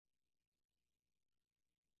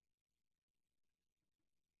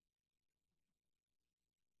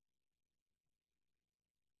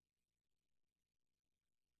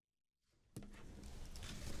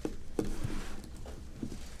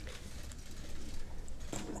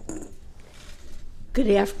Good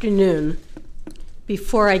afternoon.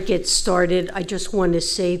 Before I get started, I just want to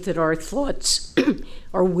say that our thoughts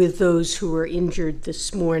are with those who were injured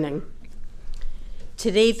this morning.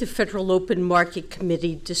 Today, the Federal Open Market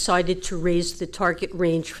Committee decided to raise the target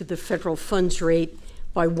range for the federal funds rate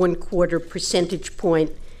by 1/4 percentage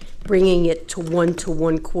point, bringing it to 1 to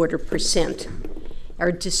 1/4%.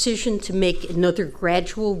 Our decision to make another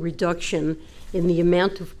gradual reduction in the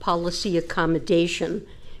amount of policy accommodation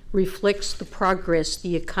reflects the progress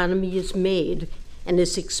the economy has made and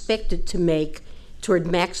is expected to make toward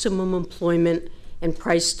maximum employment and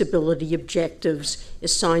price stability objectives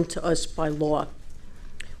assigned to us by law.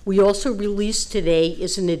 We also released today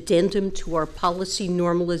is an addendum to our policy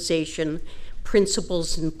normalization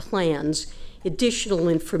principles and plans, additional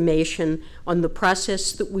information on the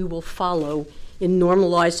process that we will follow in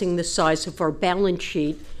normalizing the size of our balance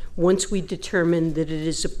sheet once we determine that it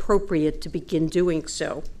is appropriate to begin doing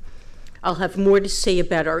so. I'll have more to say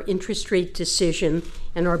about our interest rate decision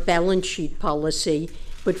and our balance sheet policy,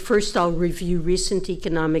 but first I'll review recent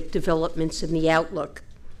economic developments in the outlook.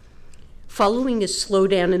 Following a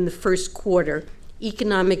slowdown in the first quarter,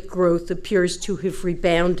 economic growth appears to have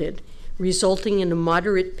rebounded, resulting in a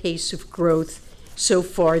moderate pace of growth so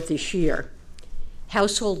far this year.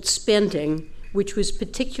 Household spending, which was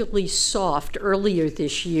particularly soft earlier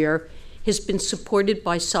this year, has been supported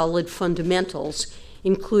by solid fundamentals,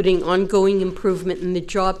 including ongoing improvement in the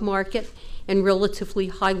job market and relatively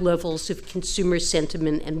high levels of consumer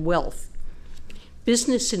sentiment and wealth.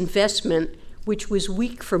 Business investment, which was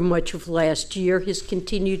weak for much of last year, has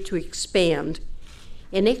continued to expand,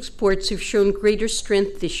 and exports have shown greater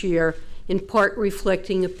strength this year, in part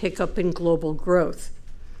reflecting a pickup in global growth.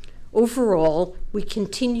 Overall, we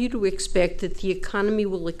continue to expect that the economy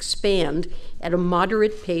will expand at a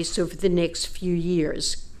moderate pace over the next few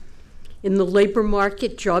years. In the labor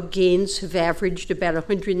market, job gains have averaged about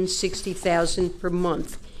 160,000 per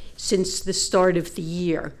month since the start of the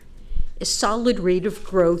year, a solid rate of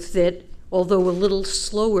growth that, although a little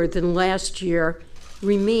slower than last year,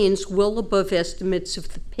 remains well above estimates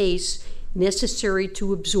of the pace necessary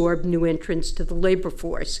to absorb new entrants to the labor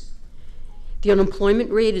force. The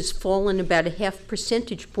unemployment rate has fallen about a 0.5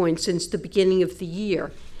 percentage point since the beginning of the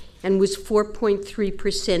year and was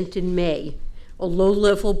 4.3% in May, a low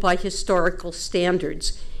level by historical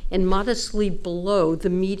standards, and modestly below the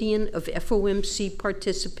median of FOMC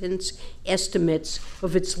participants' estimates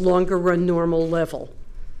of its longer-run normal level.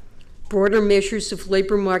 Broader measures of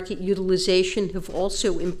labor market utilization have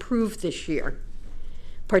also improved this year.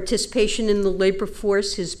 Participation in the labor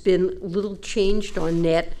force has been little changed on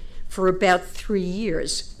net for about 3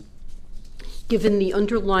 years. Given the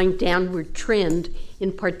underlying downward trend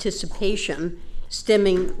in participation,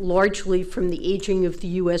 stemming largely from the aging of the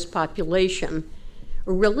U.S. population,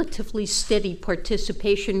 a relatively steady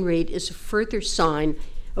participation rate is a further sign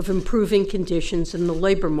of improving conditions in the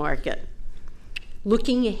labor market.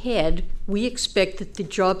 Looking ahead, we expect that the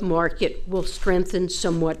job market will strengthen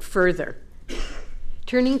somewhat further.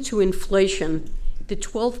 Turning to inflation, the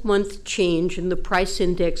 12-month change in the price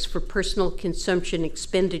index for personal consumption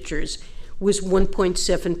expenditures was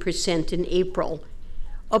 1.7% in April,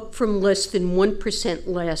 up from less than 1%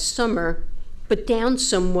 last summer, but down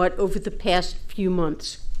somewhat over the past few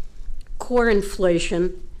months. Core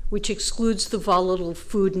inflation, which excludes the volatile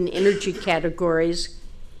food and energy categories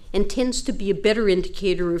and tends to be a better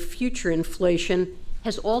indicator of future inflation,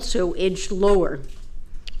 has also edged lower.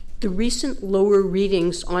 The recent lower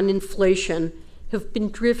readings on inflation have been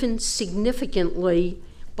driven significantly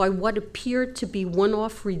by what appear to be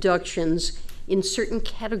one-off reductions in certain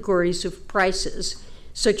categories of prices,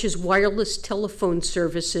 such as wireless telephone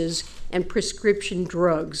services and prescription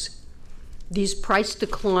drugs. These price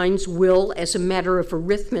declines will, as a matter of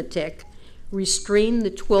arithmetic, restrain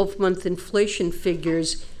the 12-month inflation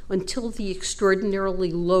figures until the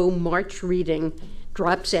extraordinarily low March reading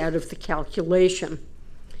drops out of the calculation.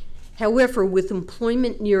 However, with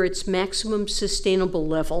employment near its maximum sustainable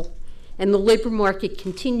level and the labor market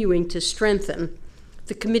continuing to strengthen,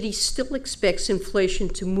 the committee still expects inflation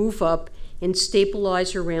to move up and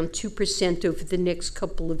stabilize around 2% over the next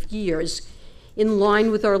couple of years, in line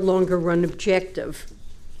with our longer-run objective.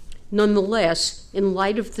 Nonetheless, in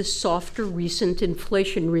light of the softer recent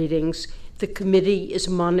inflation readings, the committee is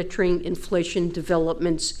monitoring inflation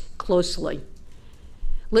developments closely.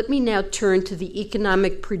 Let me now turn to the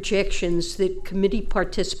economic projections that committee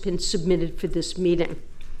participants submitted for this meeting.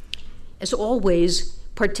 As always,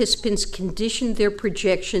 participants conditioned their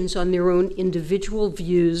projections on their own individual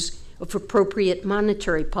views of appropriate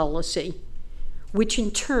monetary policy, which in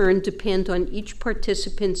turn depend on each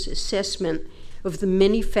participant's assessment of the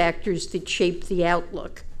many factors that shape the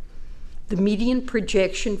outlook. The median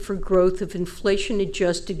projection for growth of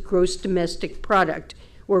inflation-adjusted gross domestic product,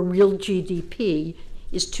 or real GDP,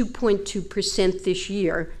 is 2.2% this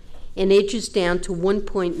year and edges down to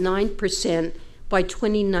 1.9% by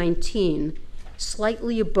 2019,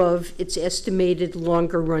 slightly above its estimated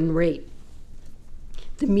longer-run rate.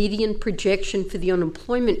 The median projection for the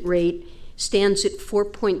unemployment rate stands at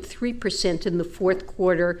 4.3% in the fourth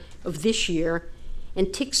quarter of this year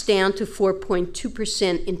and ticks down to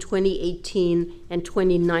 4.2% in 2018 and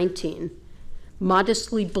 2019,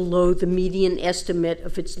 modestly below the median estimate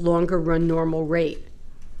of its longer-run normal rate.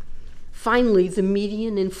 Finally, the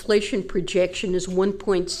median inflation projection is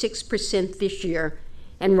 1.6% this year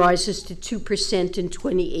and rises to 2% in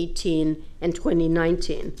 2018 and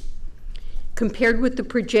 2019. Compared with the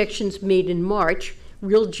projections made in March,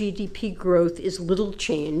 real GDP growth is little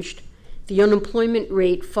changed. The unemployment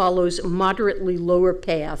rate follows a moderately lower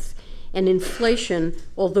path, and inflation,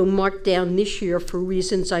 although marked down this year for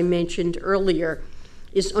reasons I mentioned earlier,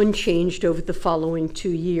 is unchanged over the following 2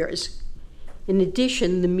 years. In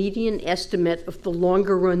addition, the median estimate of the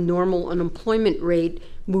longer-run normal unemployment rate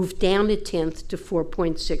moved down a tenth to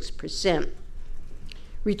 4.6%.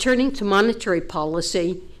 Returning to monetary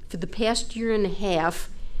policy, for the past year and a half,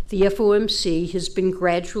 the FOMC has been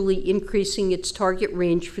gradually increasing its target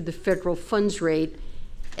range for the federal funds rate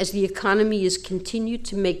as the economy has continued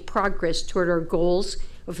to make progress toward our goals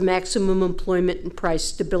of maximum employment and price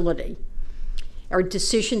stability. Our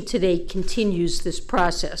decision today continues this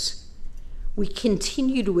process. We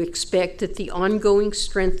continue to expect that the ongoing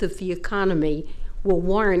strength of the economy will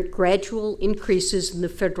warrant gradual increases in the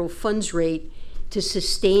federal funds rate to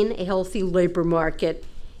sustain a healthy labor market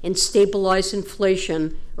and stabilize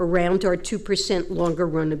inflation around our 2%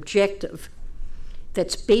 longer-run objective.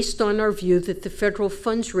 That's based on our view that the federal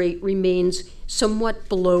funds rate remains somewhat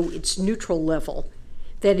below its neutral level,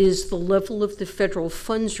 that is, the level of the federal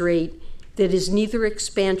funds rate that is neither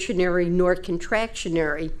expansionary nor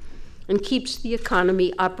contractionary and keeps the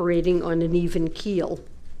economy operating on an even keel.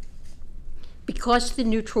 Because the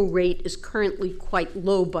neutral rate is currently quite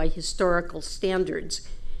low by historical standards,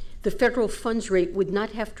 the federal funds rate would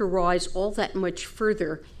not have to rise all that much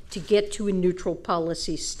further to get to a neutral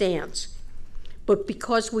policy stance. But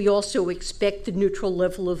because we also expect the neutral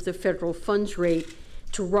level of the federal funds rate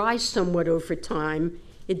to rise somewhat over time,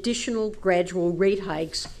 additional gradual rate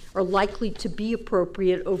hikes are likely to be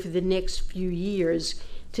appropriate over the next few years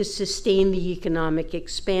to sustain the economic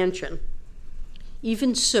expansion.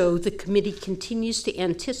 Even so, the committee continues to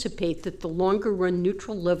anticipate that the longer-run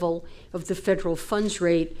neutral level of the federal funds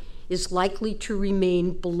rate is likely to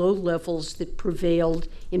remain below levels that prevailed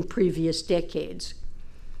in previous decades.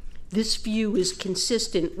 This view is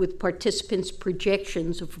consistent with participants'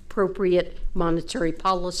 projections of appropriate monetary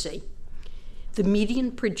policy. The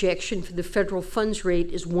median projection for the federal funds rate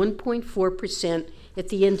is 1.4% at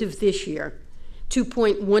the end of this year,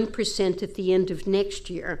 2.1% at the end of next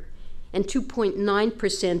year, and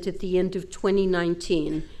 2.9% at the end of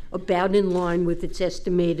 2019, about in line with its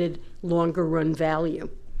estimated longer-run value.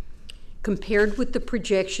 Compared with the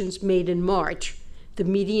projections made in March, the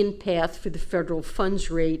median path for the federal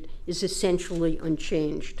funds rate is essentially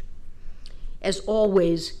unchanged. As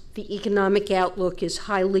always, the economic outlook is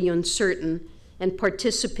highly uncertain, and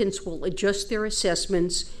participants will adjust their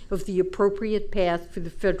assessments of the appropriate path for the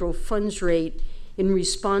federal funds rate in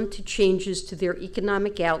response to changes to their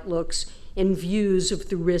economic outlooks and views of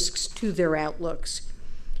the risks to their outlooks.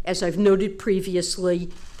 As I've noted previously,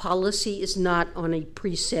 policy is not on a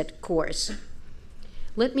preset course.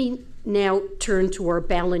 Let me now turn to our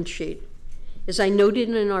balance sheet. As I noted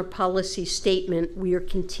in our policy statement, we are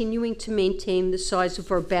continuing to maintain the size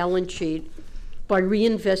of our balance sheet by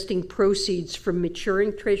reinvesting proceeds from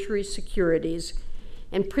maturing Treasury securities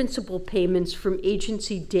and principal payments from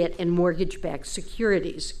agency debt and mortgage-backed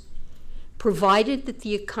securities. Provided that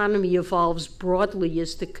the economy evolves broadly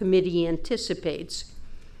as the committee anticipates,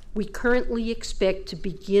 we currently expect to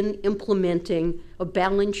begin implementing a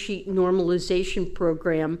balance sheet normalization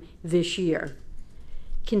program this year.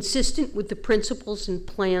 Consistent with the principles and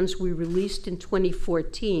plans we released in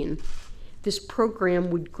 2014, this program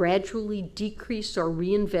would gradually decrease our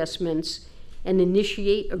reinvestments and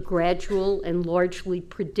initiate a gradual and largely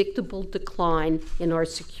predictable decline in our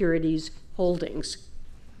securities holdings.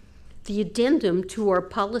 The addendum to our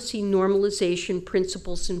policy normalization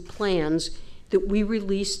principles and plans that we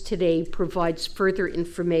released today provides further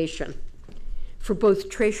information. For both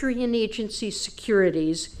Treasury and agency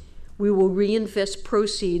securities, we will reinvest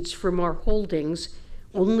proceeds from our holdings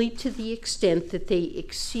only to the extent that they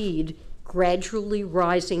exceed gradually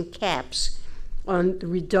rising caps on the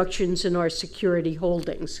reductions in our security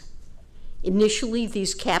holdings. Initially,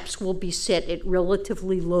 these caps will be set at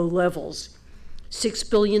relatively low levels, $6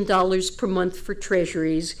 billion per month for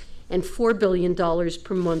treasuries and $4 billion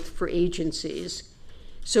per month for agencies.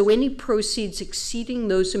 So any proceeds exceeding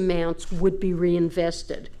those amounts would be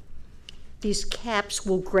reinvested. These caps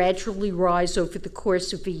will gradually rise over the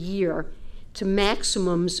course of a year to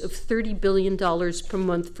maximums of $30 billion per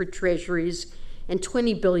month for treasuries and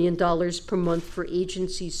 $20 billion per month for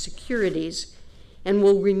agency securities, and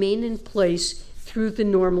will remain in place through the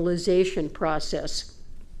normalization process.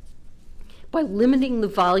 By limiting the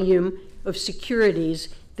volume of securities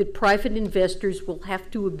that private investors will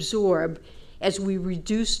have to absorb as we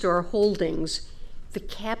reduced our holdings, the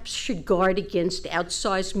caps should guard against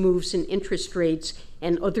outsized moves in interest rates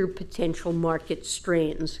and other potential market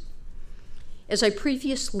strains. As I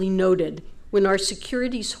previously noted, when our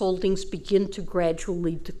securities holdings begin to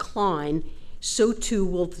gradually decline, so too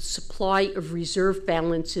will the supply of reserve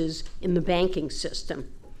balances in the banking system.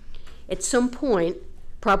 At some point,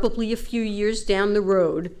 probably a few years down the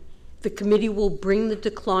road, the committee will bring the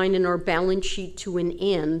decline in our balance sheet to an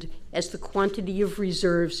end as the quantity of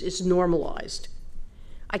reserves is normalized.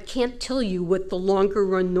 I can't tell you what the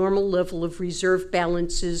longer-run normal level of reserve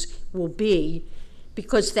balances will be,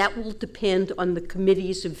 because that will depend on the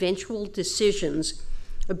committee's eventual decisions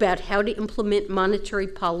about how to implement monetary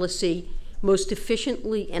policy most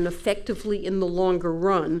efficiently and effectively in the longer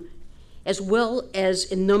run, as well as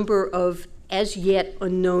a number of as-yet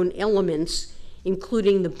unknown elements,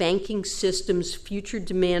 including the banking system's future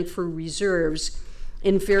demand for reserves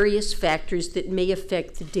and various factors that may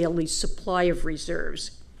affect the daily supply of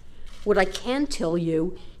reserves. What I can tell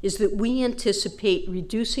you is that we anticipate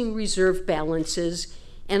reducing reserve balances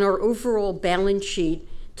and our overall balance sheet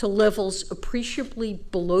to levels appreciably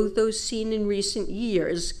below those seen in recent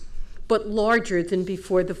years, but larger than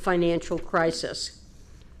before the financial crisis.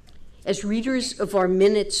 As readers of our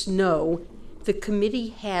minutes know, the committee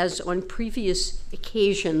has on previous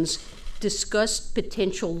occasions discussed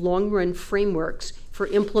potential long-run frameworks for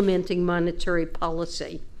implementing monetary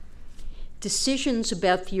policy. Decisions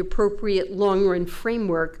about the appropriate long-run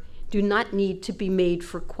framework do not need to be made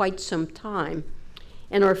for quite some time,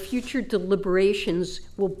 and our future deliberations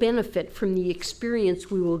will benefit from the experience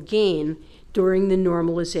we will gain during the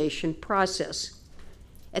normalization process.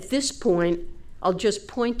 At this point, I'll just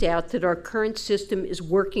point out that our current system is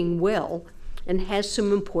working well and has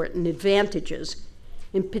some important advantages.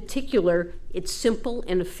 In particular, it's simple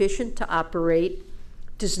and efficient to operate,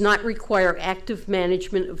 does not require active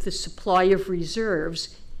management of the supply of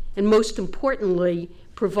reserves, and most importantly,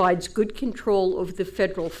 provides good control over the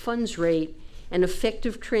federal funds rate and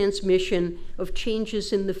effective transmission of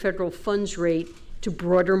changes in the federal funds rate to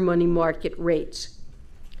broader money market rates.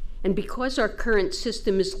 And because our current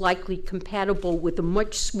system is likely compatible with a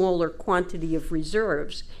much smaller quantity of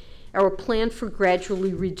reserves, our plan for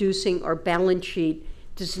gradually reducing our balance sheet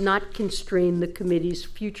does not constrain the committee's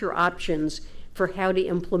future options for how to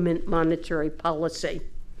implement monetary policy.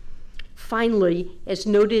 Finally, as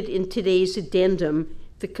noted in today's addendum,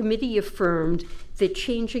 the committee affirmed that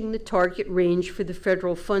changing the target range for the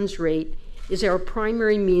federal funds rate is our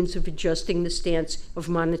primary means of adjusting the stance of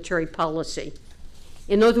monetary policy.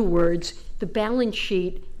 In other words, the balance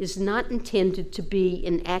sheet is not intended to be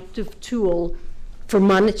an active tool for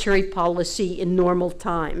monetary policy in normal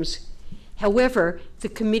times. However, the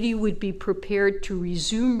committee would be prepared to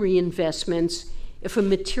resume reinvestments if a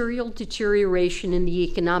material deterioration in the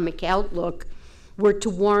economic outlook were to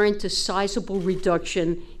warrant a sizable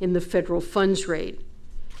reduction in the federal funds rate.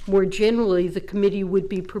 More generally, the committee would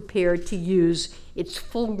be prepared to use its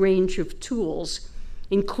full range of tools,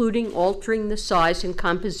 including altering the size and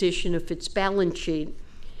composition of its balance sheet,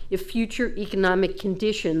 if future economic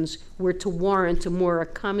conditions were to warrant a more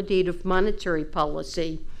accommodative monetary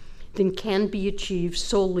policy than can be achieved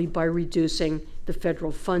solely by reducing the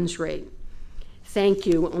federal funds rate. Thank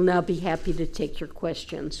you. I'll now be happy to take your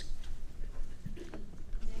questions.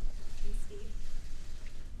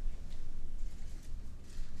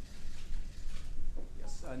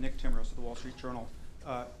 Nick Timros of the Wall Street Journal.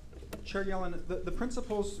 Chair Yellen, the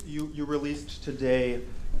principles you released today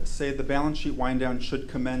say the balance sheet wind down should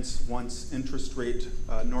commence once interest rate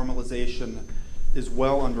normalization is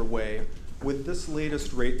well underway. With this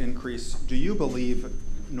latest rate increase, do you believe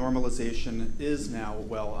normalization is now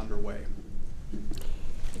well underway?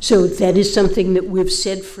 So that is something that we've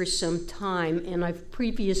said for some time, and I've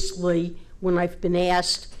previously, when I've been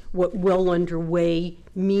asked what well underway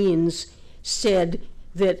means, said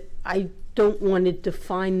that I don't want to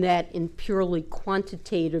define that in purely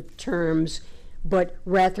quantitative terms, but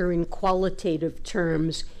rather in qualitative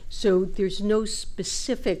terms. So there's no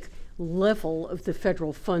specific level of the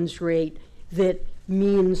federal funds rate that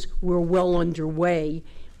means we're well underway.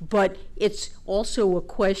 But it's also a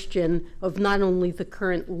question of not only the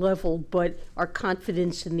current level, but our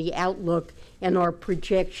confidence in the outlook and our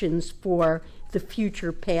projections for the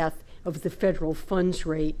future path of the federal funds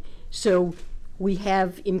rate. So we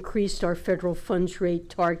have increased our federal funds rate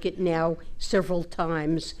target now several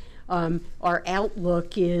times. Our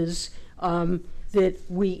outlook is that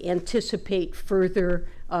we anticipate further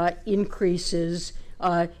increases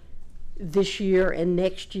this year and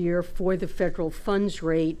next year for the federal funds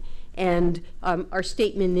rate. And our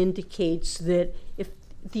statement indicates that if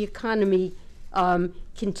the economy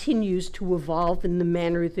continues to evolve in the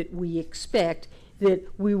manner that we expect, that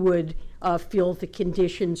we would feel the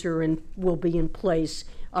conditions will be in place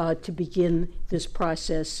to begin this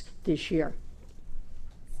process this year.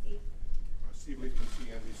 Steve Lee from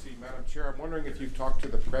CNBC. Madam Chair, I'm wondering if you've talked to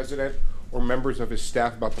the President or members of his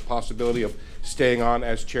staff about the possibility of staying on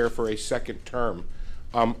as chair for a second term.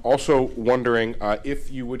 Also wondering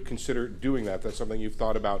if you would consider doing that. That's something you've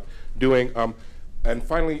thought about doing. And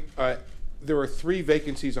finally, there are 3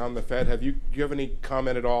 vacancies on the Fed. Do you have any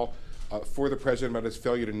comment at all for the President about his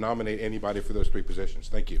failure to nominate anybody for those 3 positions?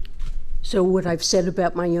 Thank you. So what I've said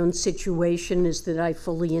about my own situation is that I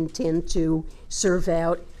fully intend to serve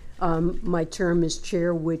out my term as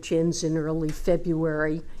chair, which ends in early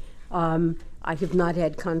February. I have not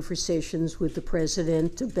had conversations with the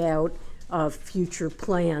President about future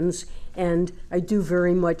plans, and I do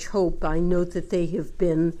very much hope, I know that they have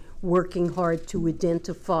been working hard to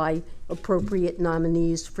identify appropriate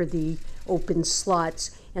nominees for the open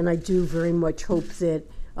slots, and I do very much hope that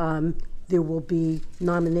there will be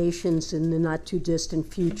nominations in the not too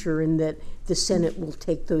distant future and that the Senate will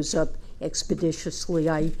take those up expeditiously.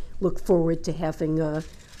 I look forward to having a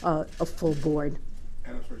full board.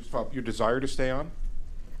 And I'm sorry, just follow up, your desire to stay on?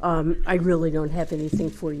 I really don't have anything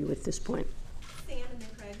for you at this point. Sam and then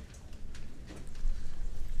Craig.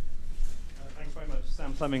 Thanks very much.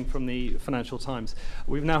 Sam Fleming from the Financial Times.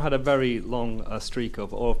 We've now had a very long streak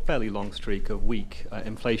of, or fairly long streak of weak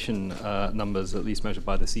inflation numbers, at least measured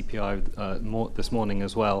by the CPI this morning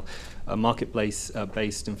as well.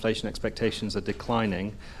 Market-based inflation expectations are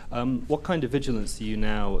declining. What kind of vigilance are you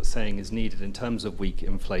now saying is needed in terms of weak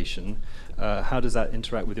inflation? How does that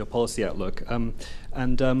interact with your policy outlook?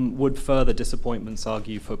 And would further disappointments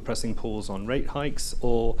argue for pressing pause on rate hikes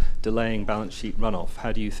or delaying balance sheet runoff?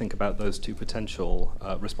 How do you think about those 2 potential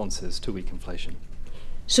responses to weak inflation?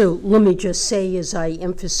 So let me just say, as I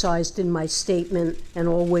emphasized in my statement and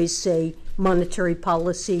always say, monetary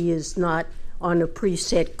policy is not on a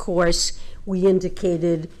preset course. We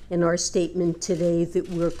indicated in our statement today that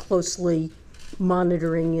we're closely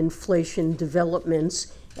monitoring inflation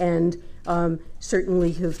developments and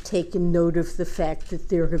certainly have taken note of the fact that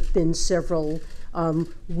there have been several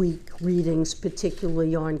weak readings,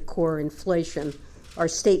 particularly on core inflation. Our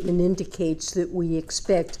statement indicates that we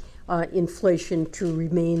expect inflation to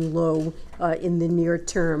remain low in the near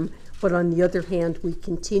term, but on the other hand, we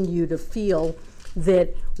continue to feel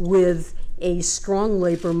that with a strong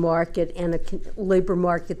labor market and a labor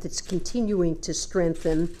market that's continuing to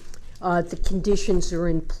strengthen, the conditions are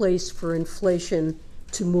in place for inflation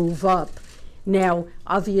to move up. Now,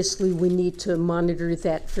 obviously, we need to monitor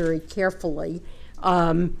that very carefully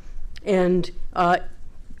and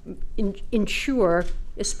ensure,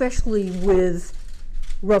 especially with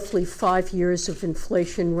roughly 5 years of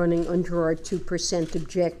inflation running under our 2%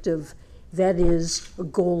 objective, that is a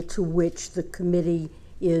goal to which the committee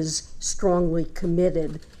is strongly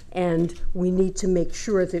committed. And we need to make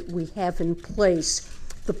sure that we have in place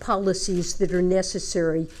the policies that are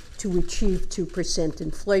necessary to achieve 2%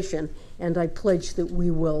 inflation, and I pledge that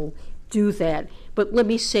we will do that. But let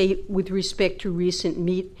me say, with respect to recent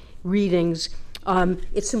readings,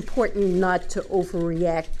 it's important not to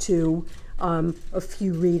overreact to a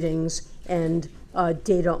few readings, and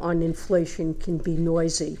data on inflation can be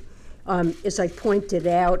noisy. As I pointed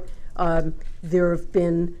out, there have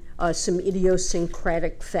been some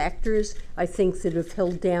idiosyncratic factors, I think, that have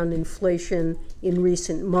held down inflation in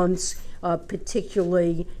recent months,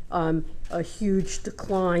 particularly a huge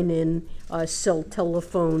decline in cell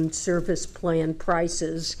telephone service plan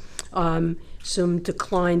prices, some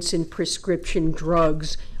declines in prescription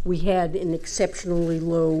drugs. We had an exceptionally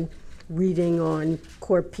low reading on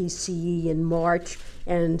core PCE in March,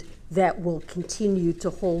 and that will continue to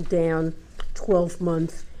hold down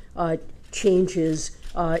 12-month changes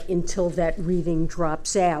until that reading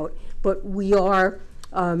drops out. But we are,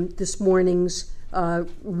 this morning's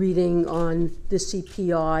reading on the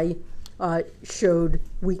CPI showed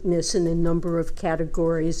weakness in a number of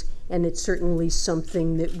categories, and it's certainly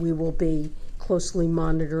something that we will be closely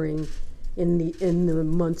monitoring in the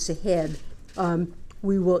months ahead.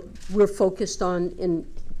 We're focused on in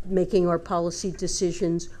making our policy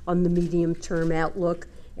decisions on the medium-term outlook,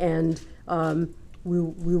 and we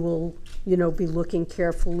will, be looking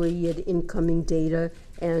carefully at incoming data,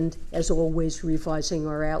 and as always, revising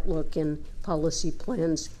our outlook and policy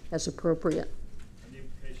plans as appropriate. And the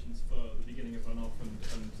implications for the beginning of runoff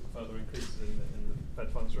and further increases in the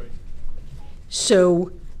Fed funds rate?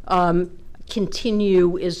 So,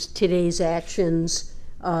 continue as today's actions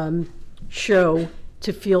show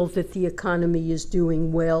to feel that the economy is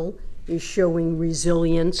doing well, is showing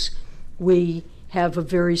resilience. We have a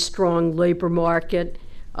very strong labor market,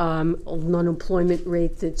 an unemployment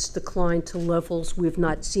rate that's declined to levels we've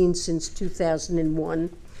not seen since 2001.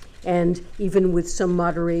 And even with some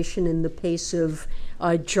moderation in the pace of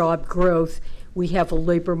job growth, we have a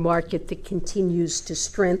labor market that continues to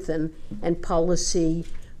strengthen, and policy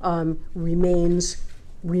remains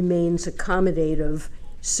accommodative.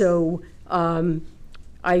 So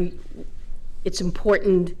it's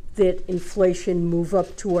important that inflation move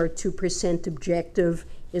up to our 2% objective,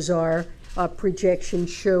 as our projections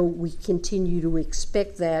show. We continue to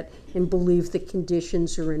expect that and believe the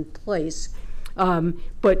conditions are in place.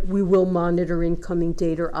 But we will monitor incoming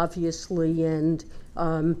data, obviously, and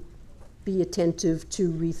be attentive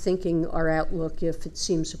to rethinking our outlook if it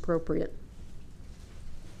seems appropriate.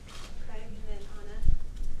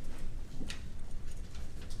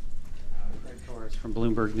 From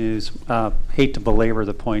Bloomberg News. Hate to belabor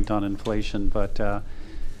the point on inflation, but I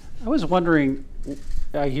was wondering,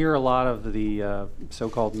 I hear a lot of the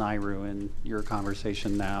so-called NIRU in your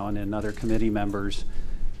conversation now and in other committee members.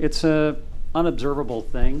 It's a unobservable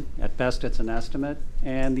thing. At best, it's an estimate.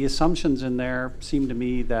 And the assumptions in there seem to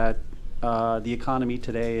me that the economy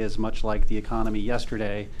today is much like the economy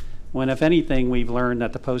yesterday, when if anything, we've learned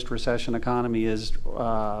that the post-recession economy is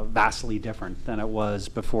vastly different than it was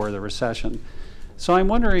before the recession. So I'm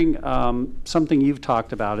wondering, something you've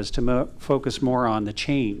talked about is to focus more on the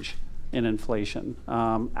change in inflation,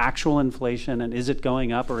 actual inflation, and is it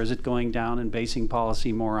going up or is it going down, and basing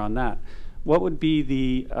policy more on that. What would be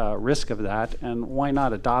the risk of that, and why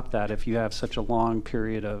not adopt that if you have such a long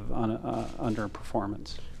period of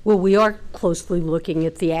underperformance? Well, we are closely looking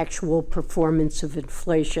at the actual performance of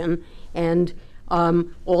inflation and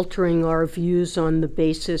altering our views on the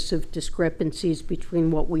basis of discrepancies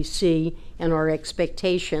between what we see and our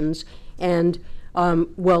expectations. And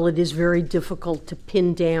while it is very difficult to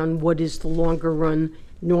pin down what is the longer run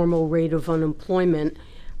normal rate of unemployment,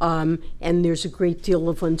 and there's a great deal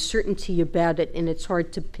of uncertainty about it, and it's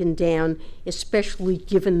hard to pin down, especially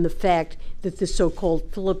given the fact that the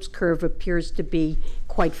so-called Phillips curve appears to be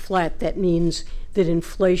quite flat. That means that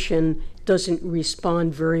inflation doesn't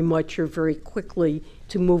respond very much or very quickly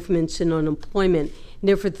to movements in unemployment.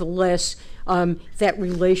 Nevertheless, that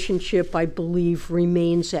relationship, I believe,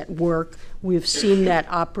 remains at work. We've seen that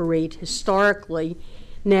operate historically.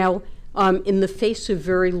 Now, in the face of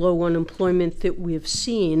very low unemployment that we've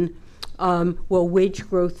seen, while wage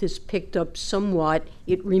growth has picked up somewhat,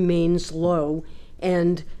 it remains low.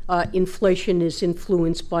 And inflation is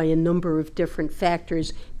influenced by a number of different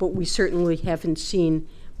factors, but we certainly haven't seen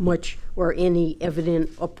much or any evident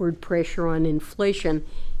upward pressure on inflation.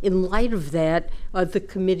 In light of that, the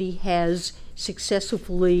committee has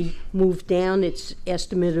successfully moved down its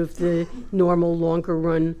estimate of the normal longer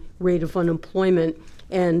run rate of unemployment,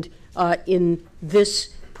 and in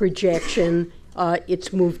this projection,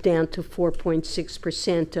 it's moved down to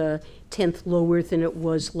 4.6%, a tenth lower than it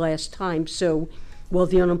was last time. So while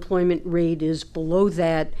the unemployment rate is below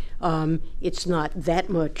that, it's not that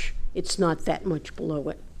much below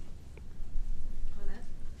it.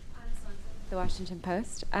 The Washington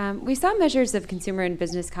Post. We saw measures of consumer and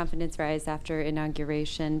business confidence rise after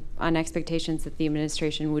inauguration on expectations that the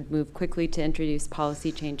administration would move quickly to introduce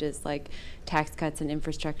policy changes like tax cuts and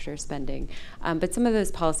infrastructure spending. But some of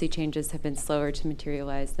those policy changes have been slower to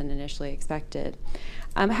materialize than initially expected.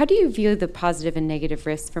 How do you view the positive and negative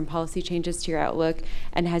risks from policy changes to your outlook,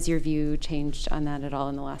 and has your view changed on that at all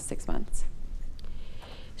in the last 6 months?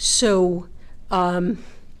 So I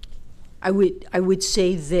would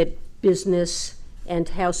say that business and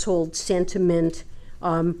household sentiment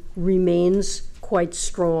remains quite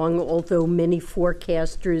strong, although many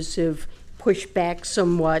forecasters have pushed back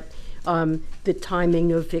somewhat the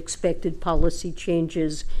timing of expected policy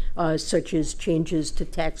changes, such as changes to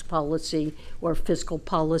tax policy or fiscal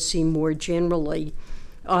policy more generally.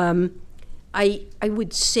 I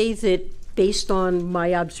would say that based on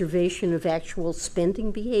my observation of actual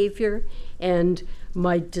spending behavior and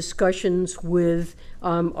my discussions with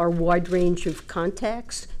our wide range of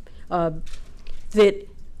contacts, that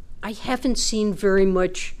I haven't seen very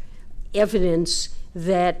much evidence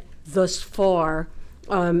that thus far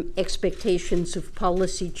expectations of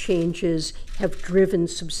policy changes have driven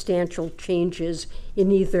substantial changes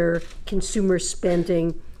in either consumer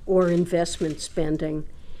spending or investment spending.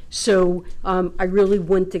 So I really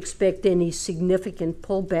wouldn't expect any significant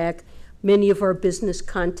pullback. Many of our business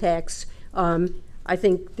contacts, I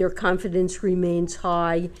think their confidence remains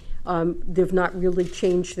high. They've not really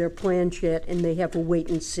changed their plans yet, and they have a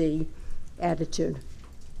wait-and-see attitude.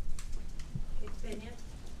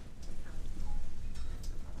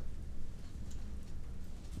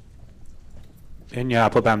 Benya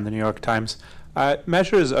Applebaum, The New York Times.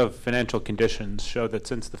 Measures of financial conditions show that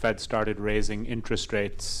since the Fed started raising interest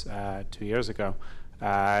rates 2 years ago,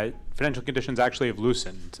 financial conditions actually have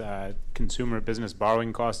loosened. Consumer business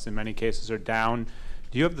borrowing costs in many cases are down.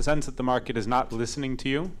 Do you have the sense that the market is not listening to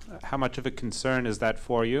you? How much of a concern is that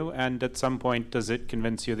for you? And at some point, does it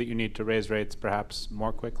convince you that you need to raise rates perhaps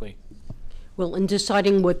more quickly? Well, in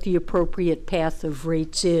deciding what the appropriate path of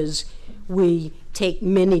rates is, we take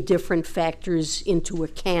many different factors into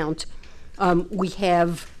account. We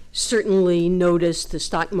have certainly noticed the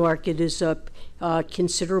stock market is up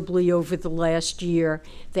considerably over the last year.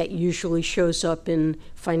 That usually shows up in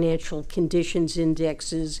financial conditions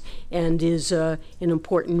indexes and is an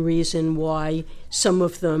important reason why some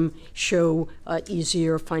of them show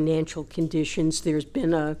easier financial conditions. There's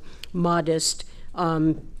been a modest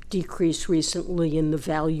decrease recently in the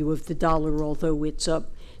value of the dollar, although it's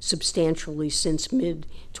up substantially since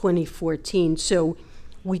mid-2014. So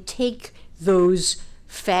we take those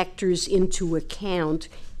factors into account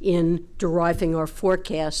in deriving our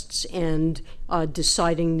forecasts and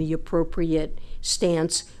deciding the appropriate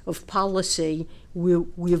stance of policy.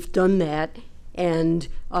 We've done that, and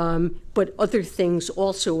but other things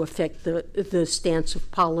also affect the stance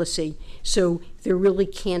of policy. So there really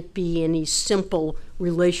can't be any simple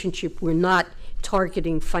relationship. We're not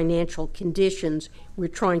targeting financial conditions. We're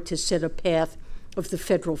trying to set a path of the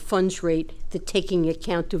federal funds rate that taking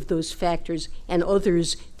account of those factors and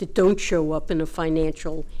others that don't show up in a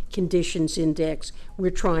financial conditions index. We're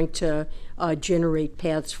trying to generate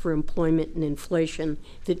paths for employment and inflation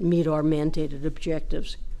that meet our mandated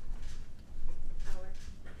objectives.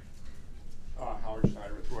 Howard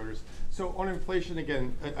Schneider with Reuters. So on inflation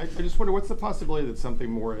again, I just wonder what's the possibility that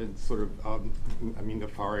something more in sort of,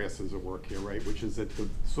 nefarious is at work here, right? Which is that the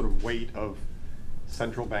sort of weight of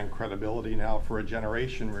central bank credibility now for a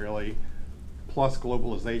generation really, plus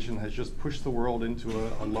globalization has just pushed the world into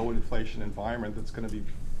a low inflation environment that's going to be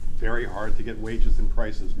very hard to get wages and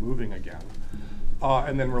prices moving again.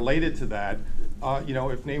 And then related to that,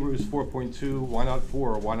 if Nehru's 4.2, why not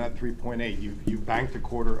 4? Why not 3.8? You've banked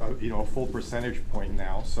a full percentage point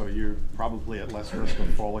now, so you're probably at less risk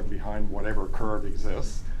of falling behind whatever curve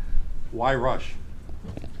exists. Why rush?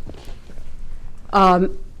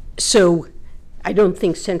 So I don't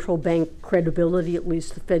think central bank credibility, at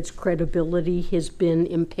least the Fed's credibility, has been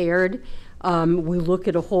impaired. We look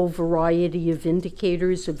at a whole variety of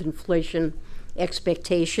indicators of inflation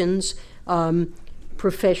expectations.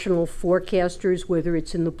 Professional forecasters, whether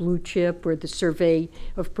it's in the Blue Chip or the Survey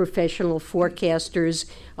of Professional Forecasters,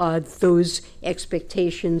 those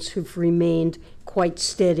expectations have remained quite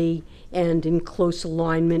steady and in close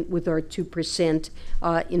alignment with our 2%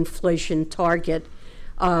 inflation target.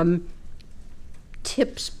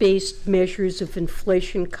 Tips-based measures of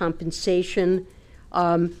inflation compensation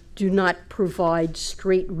do not provide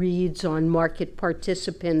straight reads on market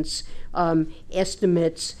participants'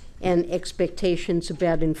 estimates and expectations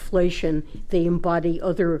about inflation. They embody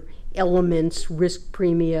other elements, risk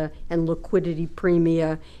premia and liquidity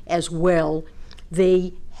premia as well.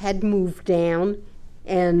 They had moved down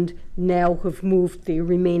and now they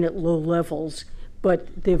remain at low levels,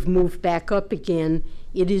 but they've moved back up again.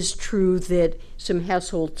 It is true that some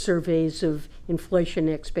household surveys of inflation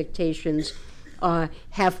expectations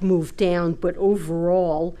have moved down, but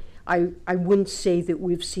overall, I wouldn't say that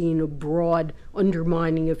we've seen a broad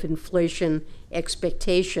undermining of inflation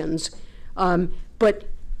expectations. But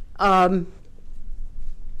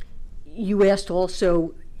you asked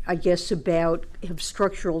also, I guess, about have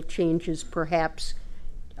structural changes perhaps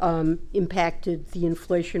impacted the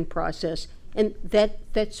inflation process, and that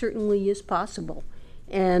certainly is possible.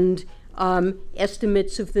 And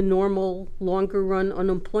estimates of the normal longer run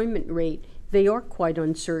unemployment rate, they are quite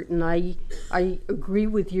uncertain. I agree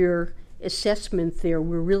with your assessment there.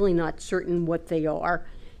 We're really not certain what they are.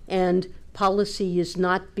 And policy is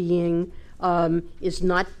not being is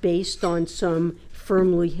not based on some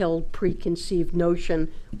firmly held preconceived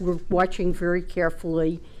notion. We're watching very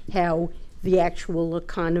carefully how the actual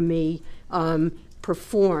economy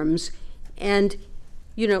performs. And,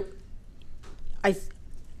 you know, I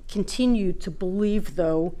continue to believe,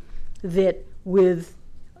 though, that with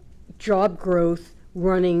job growth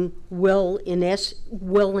running well in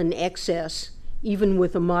excess, even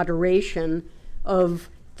with a moderation of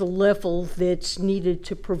the level that's needed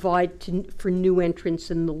to provide for new entrants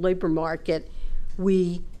in the labor market,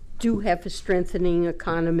 we do have a strengthening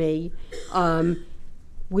economy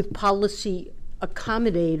with policy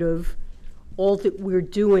accommodative. All that we're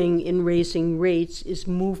doing in raising rates is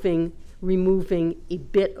removing a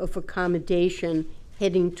bit of accommodation,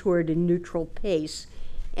 heading toward a neutral pace.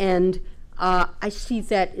 And I see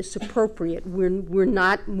that as appropriate. We're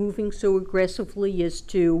not moving so aggressively as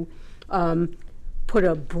to put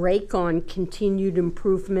a brake on continued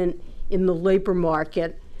improvement in the labor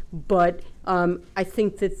market, but I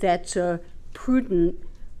think that that's a prudent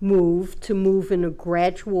move to move in a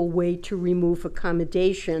gradual way to remove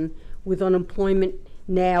accommodation with unemployment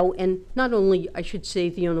now, and not only, I should say,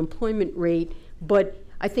 the unemployment rate, but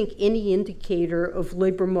I think any indicator of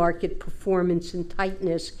labor market performance and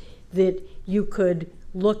tightness that you could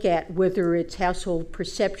look at, whether it's household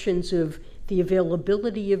perceptions of the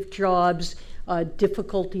availability of jobs,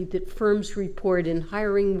 difficulty that firms report in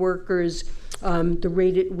hiring workers, the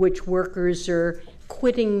rate at which workers are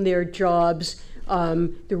quitting their jobs,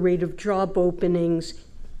 the rate of job openings.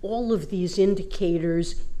 All of these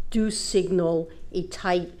indicators do signal a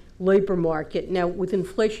tight labor market. Now, with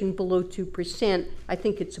inflation below 2%, I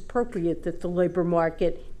think it's appropriate that the labor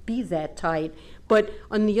market be that tight. But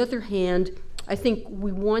on the other hand, I think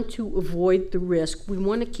we want to avoid the risk. We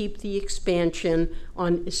want to keep the expansion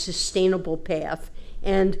on a sustainable path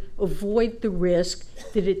and avoid the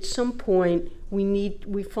risk that at some point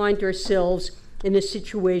we find ourselves in a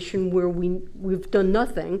situation where we've done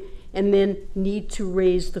nothing and then need to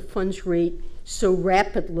raise the funds rate so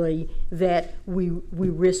rapidly that we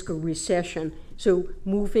risk a recession. So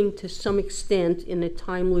moving to some extent in a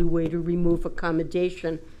timely way to remove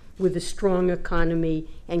accommodation with a strong economy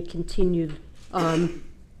and continued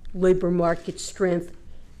labor market strength,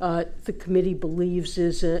 the committee believes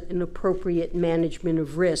is an appropriate management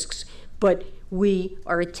of risks. But we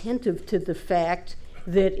are attentive to the fact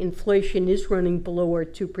that inflation is running below our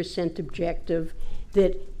 2% objective,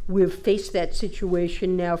 that we've faced that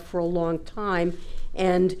situation now for a long time,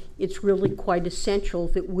 and it's really quite essential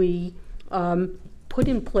that we put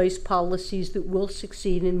in place policies that will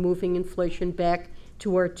succeed in moving inflation back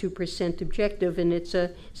to our 2% objective, and it's a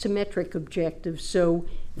symmetric objective. So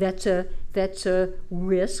that's a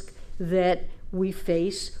risk that we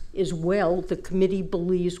face as well. The committee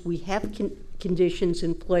believes we have conditions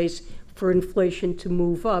in place for inflation to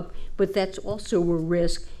move up, but that's also a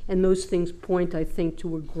risk, and those things point, I think,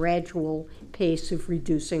 to a gradual pace of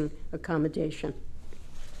reducing accommodation.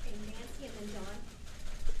 Okay, Nancy and then Don.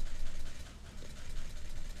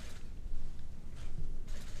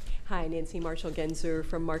 Hi, Nancy Marshall-Genzer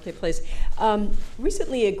from Marketplace.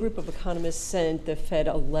 Recently, a group of economists sent the Fed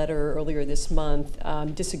a letter earlier this month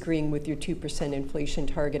disagreeing with your 2% inflation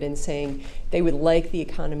target and saying they would like the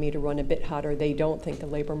economy to run a bit hotter. They don't think the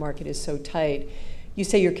labor market is so tight. You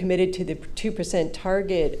say you're committed to the 2%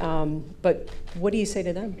 target, but what do you say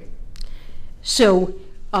to them? So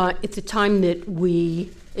at the time that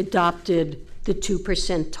we adopted the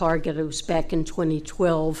 2% target, it was back in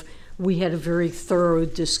 2012, we had a very thorough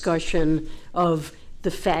discussion of the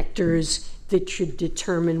factors that should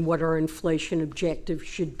determine what our inflation objective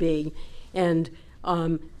should be. And,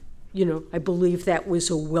 I believe that was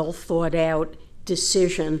a well thought out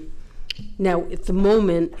decision. Now, at the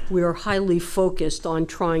moment, we are highly focused on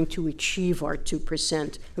trying to achieve our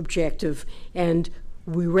 2% objective, and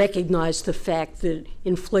we recognize the fact that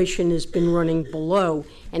inflation has been running below,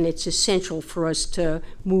 and it's essential for us to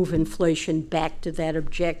move inflation back to that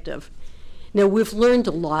objective. Now, we've learned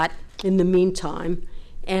a lot in the meantime,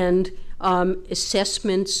 and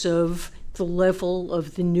assessments of the level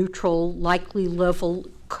of the neutral, likely level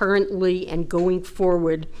currently and going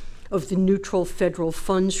forward of the neutral federal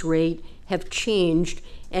funds rate have changed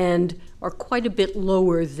and are quite a bit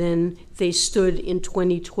lower than they stood in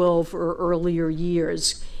 2012 or earlier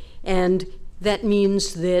years. And that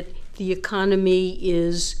means that the economy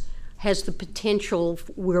has the potential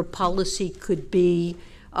where policy could be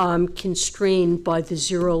constrained by the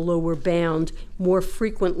zero lower bound more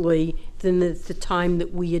frequently than at the time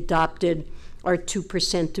that we adopted our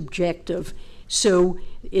 2% objective. So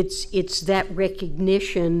it's that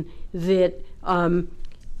recognition that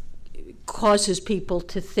causes people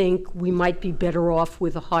to think we might be better off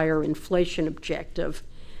with a higher inflation objective.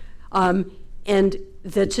 And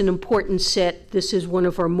that's an important set. This is one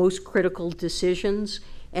of our most critical decisions,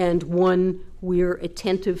 and one we're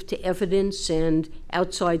attentive to evidence and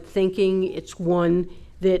outside thinking. It's one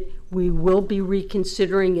that we will be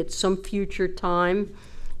reconsidering at some future time.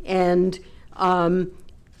 And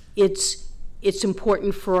it's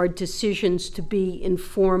important for our decisions to be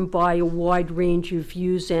informed by a wide range of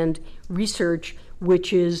views and research,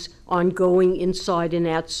 which is ongoing inside and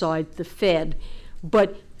outside the Fed.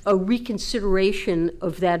 But a reconsideration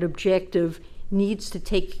of that objective needs to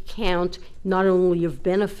take account not only of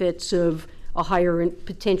benefits of a higher,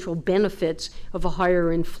 potential benefits of a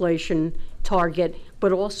higher inflation target,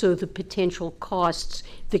 but also the potential costs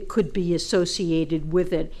that could be associated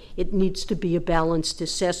with it. It needs to be a balanced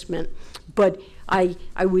assessment. But I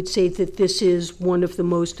would say that this is one of the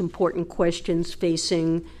most important questions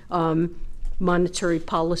facing monetary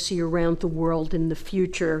policy around the world in the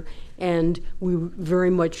future. And we very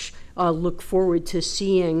much look forward to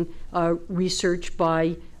seeing research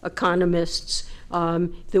by economists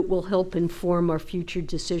that will help inform our future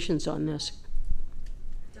decisions on this.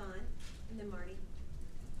 Don, and then Marty.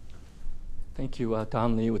 Thank you.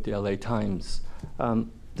 Don Lee with the LA Times.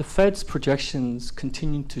 The Fed's projections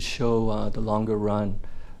continue to show the longer run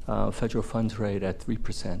federal funds rate at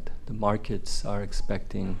 3%. The markets are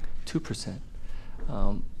expecting 2%.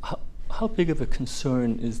 How big of a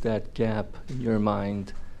concern is that gap in your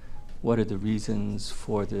mind? What are the reasons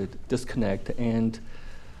for the disconnect, and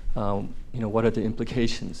what are the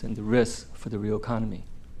implications and the risks for the real economy?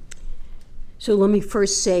 So let me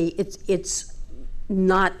first say it's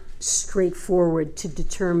not straightforward to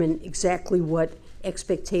determine exactly what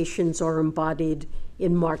expectations are embodied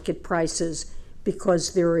in market prices,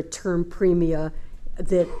 because there are term premia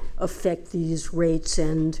that affect these rates,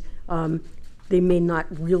 and they may not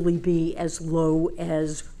really be as low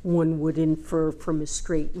as one would infer from a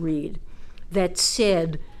straight read. That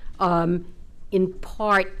said, in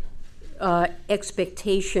part,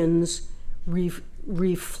 expectations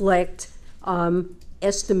reflect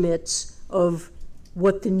estimates of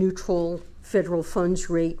what the neutral federal funds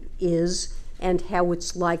rate is and how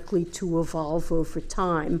it's likely to evolve over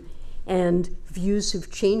time. And views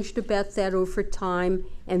have changed about that over time,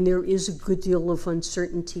 and there is a good deal of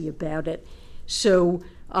uncertainty about it. So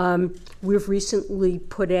we've recently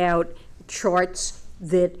put out charts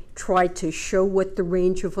that try to show what the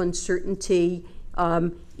range of uncertainty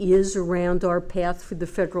is around our path for the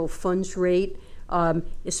federal funds rate,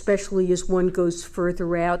 especially as one goes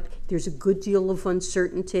further out. There's a good deal of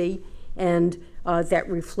uncertainty, and that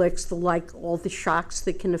reflects all the shocks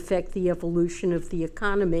that can affect the evolution of the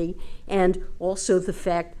economy, and also the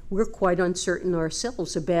fact we're quite uncertain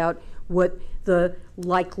ourselves about what the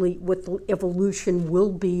evolution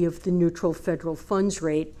will be of the neutral federal funds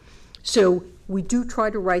rate. So we do try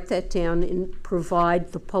to write that down and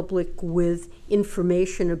provide the public with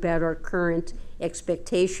information about our current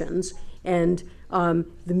expectations. And the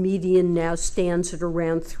median now stands at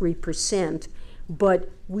around 3%. But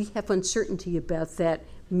we have uncertainty about that.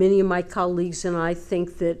 Many of my colleagues and I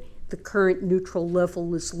think that the current neutral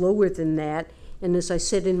level is lower than that. And as I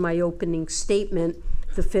said in my opening statement,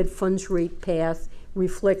 the Fed funds rate path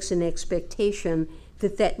reflects an expectation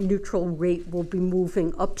that that neutral rate will be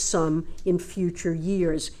moving up some in future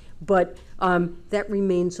years. But that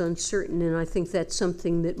remains uncertain, and I think that's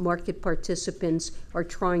something that market participants are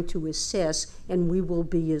trying to assess, and we will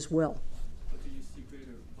be as well. But do you see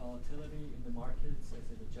greater volatility in the markets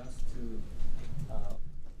as it adjusts to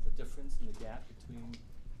the difference in the gap between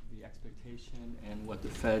the expectation and what the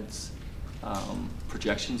Fed's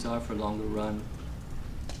projections are for longer run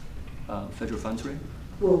federal funds rate?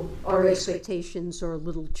 Well, our expectations are a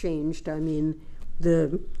little changed. I mean,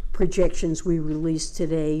 the projections we released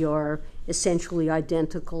today are essentially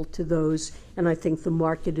identical to those, and I think the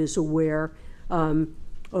market is aware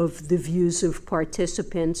of the views of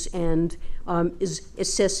participants and is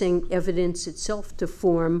assessing evidence itself to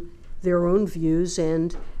form their own views,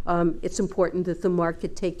 and it's important that the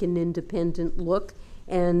market take an independent look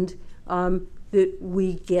and that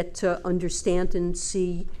we get to understand and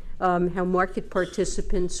see how market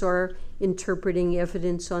participants are interpreting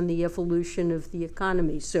evidence on the evolution of the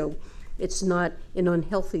economy. So it's not an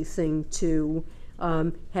unhealthy thing to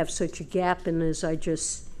have such a gap. And as I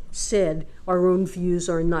just said, our own views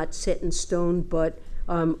are not set in stone, but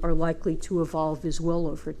are likely to evolve as well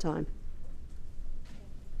over time.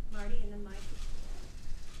 Marty, and then Mike.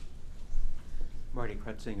 Marty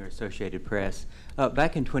Krutzinger, Associated Press.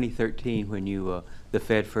 Back in 2013, when the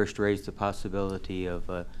Fed first raised the possibility of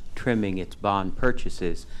trimming its bond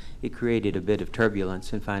purchases, it created a bit of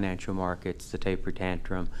turbulence in financial markets. The taper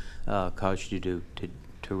tantrum caused you to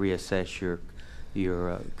reassess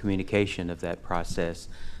your communication of that process.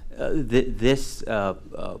 This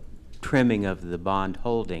trimming of the bond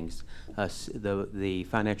holdings, the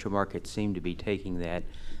financial markets seem to be taking that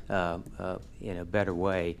in a better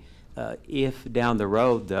way. If down the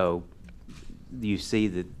road, though, you see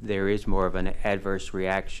that there is more of an adverse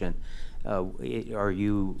reaction, are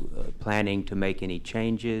you planning to make any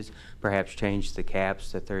changes, perhaps change the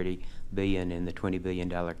caps, the $30 billion and the $20 billion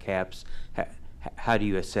caps? How do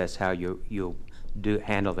you assess how you'll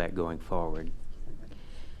handle that going forward?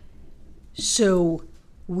 So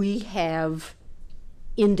we have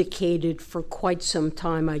indicated for quite some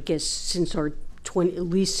time, I guess since at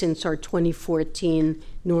least since our 2014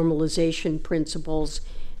 normalization principles,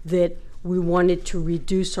 that we wanted to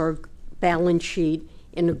reduce our balance sheet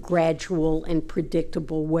in a gradual and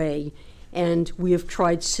predictable way. And we have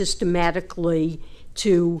tried systematically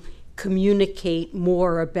to communicate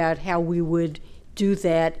more about how we would do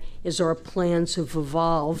that as our plans have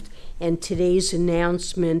evolved. And today's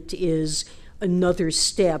announcement is another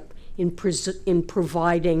step in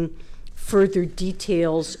providing further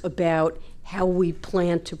details about how we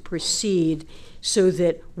plan to proceed, so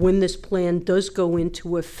that when this plan does go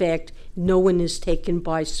into effect, no one is taken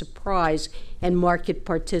by surprise and market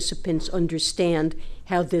participants understand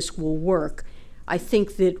how this will work. I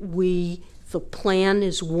think that the plan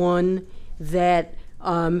is one that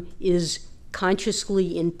is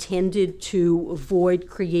consciously intended to avoid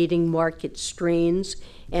creating market strains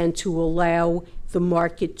and to allow the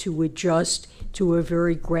market to adjust to a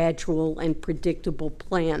very gradual and predictable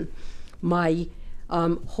plan. My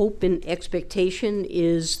hope and expectation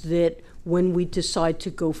is that when we decide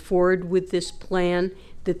to go forward with this plan,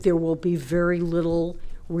 that there will be very little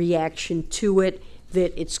reaction to it,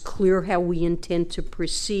 that it's clear how we intend to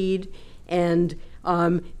proceed, and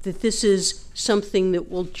that this is something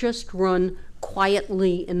that will just run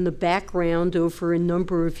quietly in the background over a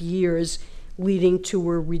number of years, leading to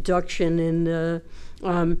a reduction in the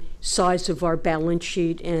size of our balance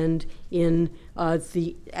sheet and in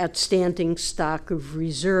the outstanding stock of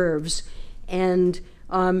reserves, and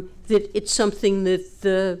that it's something that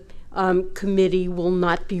the committee will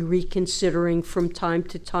not be reconsidering from time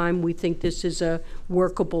to time. We think this is a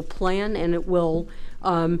workable plan, and it will,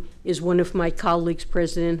 as one of my colleagues,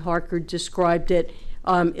 President Harker, described it,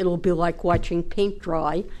 it'll be like watching paint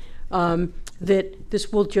dry, that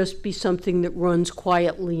this will just be something that runs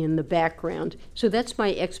quietly in the background. So that's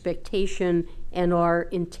my expectation and our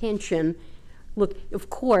intention. Look, of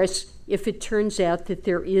course, if it turns out that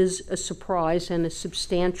there is a surprise and a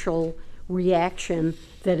substantial reaction,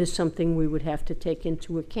 that is something we would have to take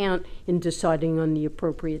into account in deciding on the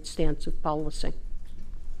appropriate stance of policy.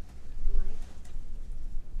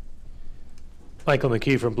 Michael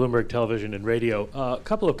McKee from Bloomberg Television and Radio. A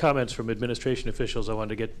couple of comments from administration officials I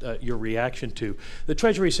wanted to get your reaction to. The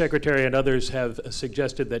Treasury Secretary and others have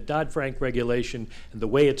suggested that Dodd-Frank regulation and the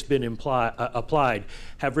way it's been applied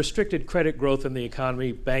have restricted credit growth in the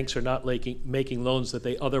economy. Banks are not making loans that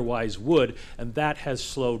they otherwise would, and that has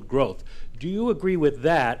slowed growth. Do you agree with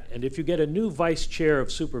that? And if you get a new vice chair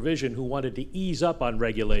of supervision who wanted to ease up on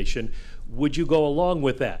regulation, would you go along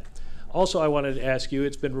with that? Also, I wanted to ask you,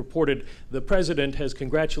 it's been reported the president has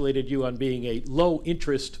congratulated you on being a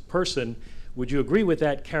low-interest person. Would you agree with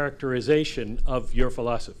that characterization of your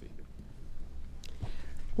philosophy?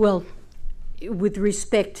 Well, with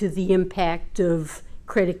respect to the impact of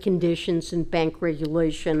credit conditions and bank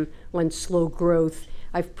regulation on slow growth,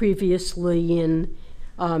 I've previously in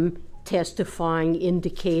testifying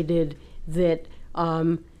indicated that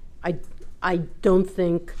I don't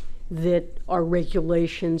think that our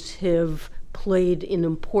regulations have played an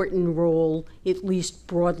important role, at least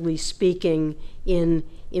broadly speaking, in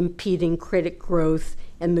impeding credit growth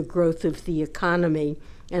and the growth of the economy.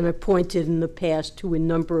 And I pointed in the past to a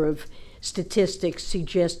number of statistics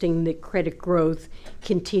suggesting that credit growth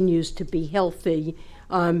continues to be healthy,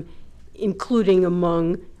 including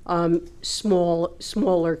among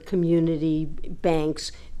smaller community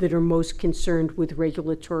banks that are most concerned with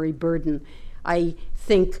regulatory burden. I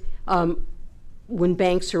think when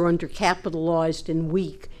banks are undercapitalized and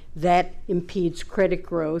weak, that impedes credit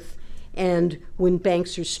growth. And when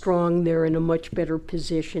banks are strong, they're in a much better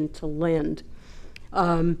position to lend.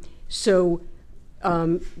 So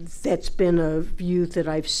that's been a view that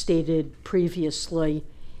I've stated previously.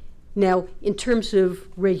 Now, in terms of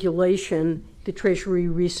regulation, the Treasury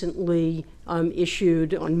recently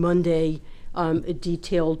issued on Monday a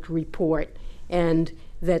detailed report. And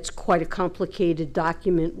That's quite a complicated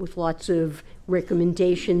document with lots of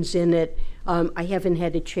recommendations in it. I haven't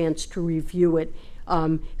had a chance to review it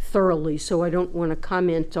thoroughly, so I don't want to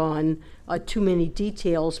comment on too many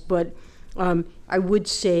details, but I would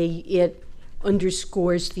say it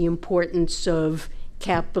underscores the importance of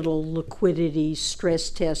capital, liquidity, stress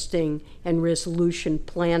testing, and resolution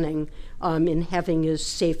planning in having a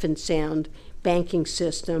safe and sound banking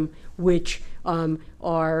system, which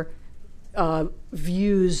are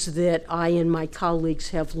views that I and my colleagues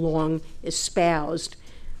have long espoused.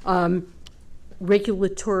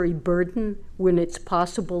 Regulatory burden, when it's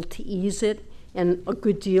possible to ease it, and a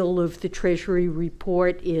good deal of the Treasury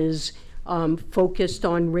report is focused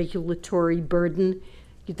on regulatory burden.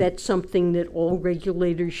 That's something that all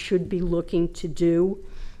regulators should be looking to do.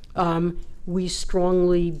 We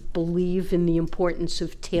strongly believe in the importance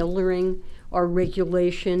of tailoring our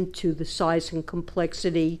regulation to the size and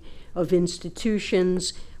complexity of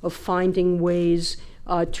institutions, of finding ways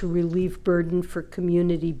to relieve burden for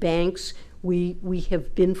community banks. We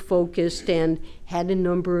have been focused and had a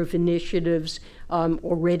number of initiatives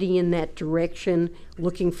already in that direction,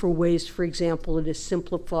 looking for ways, for example, to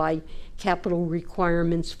simplify capital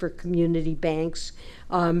requirements for community banks,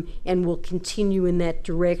 and will continue in that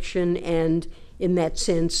direction, and in that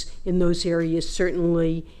sense, in those areas,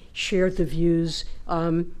 certainly share the views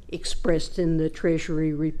expressed in the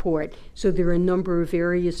Treasury report. So there are a number of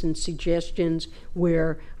areas and suggestions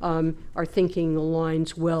where our thinking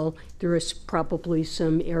aligns well. There are probably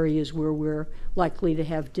some areas where we're likely to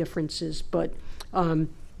have differences, but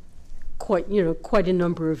quite a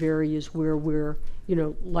number of areas where we're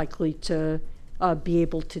likely to be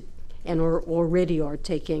able to, and already are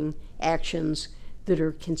taking actions that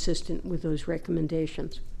are consistent with those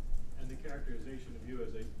recommendations. Characterization of you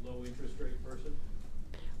as a low interest rate person?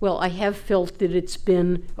 Well, I have felt that it's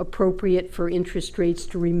been appropriate for interest rates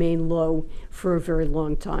to remain low for a very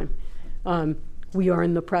long time. We are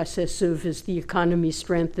in the process of, as the economy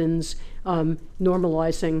strengthens,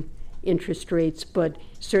 normalizing interest rates, but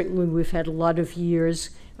certainly we've had a lot of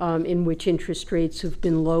years in which interest rates have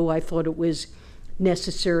been low. I thought it was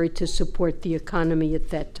necessary to support the economy at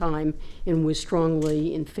that time and was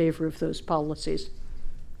strongly in favor of those policies.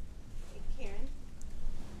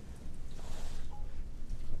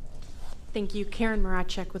 Thank you. Karen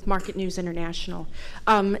Maracek with Market News International.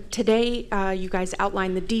 Today, you guys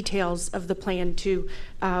outlined the details of the plan to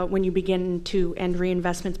when you begin to end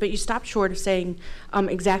reinvestments, but you stopped short of saying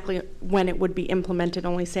exactly when it would be implemented,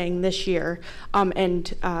 only saying this year,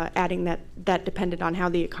 and adding that depended on how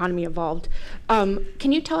the economy evolved.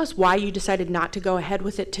 Can you tell us why you decided not to go ahead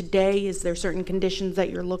with it today? Is there certain conditions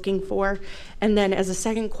that you're looking for? And then as a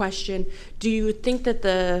second question, do you think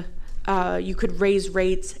that you could raise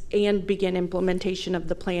rates and begin implementation of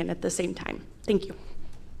the plan at the same time? Thank you.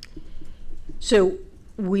 So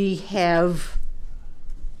we have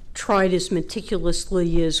tried as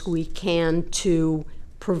meticulously as we can to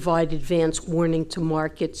provide advance warning to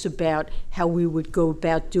markets about how we would go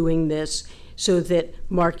about doing this so that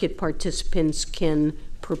market participants can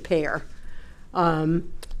prepare.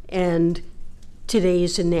 And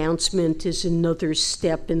today's announcement is another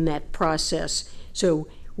step in that process. So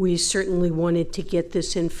we certainly wanted to get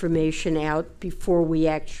this information out before we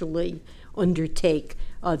actually undertake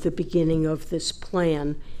the beginning of this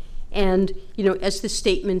plan. And, as the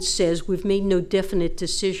statement says, we've made no definite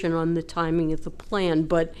decision on the timing of the plan,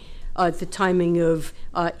 but the timing of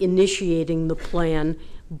initiating the plan.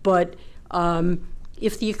 But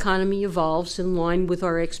if the economy evolves in line with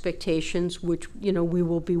our expectations, which, we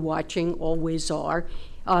will be watching, always are,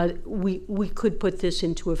 we could put this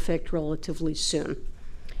into effect relatively soon.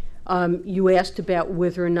 You asked about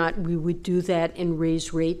whether or not we would do that and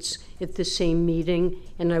raise rates at the same meeting,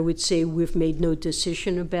 and I would say we've made no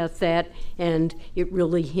decision about that, and it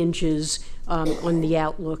really hinges on the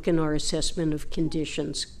outlook and our assessment of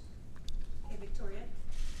conditions. Okay, Victoria.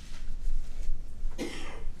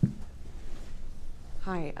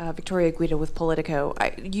 Hi, Victoria Guida with Politico.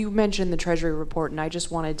 You mentioned the Treasury report, and I just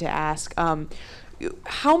wanted to ask,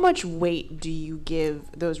 how much weight do you give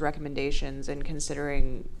those recommendations in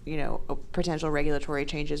considering, potential regulatory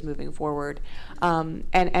changes moving forward?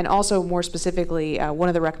 And also, more specifically, one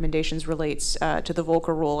of the recommendations relates to the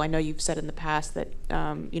Volcker rule. I know you've said in the past that,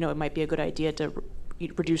 it might be a good idea to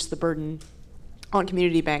reduce the burden on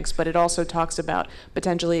community banks, but it also talks about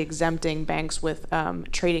potentially exempting banks with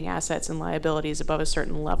trading assets and liabilities above a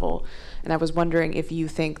certain level. And I was wondering if you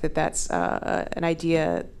think that that's an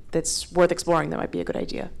idea that's worth exploring, that might be a good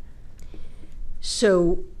idea.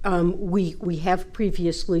 So we have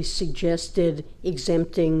previously suggested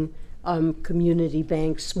exempting community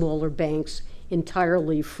banks, smaller banks,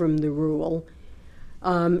 entirely from the rule.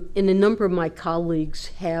 And a number of my colleagues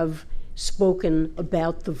have spoken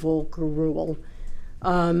about the Volcker rule.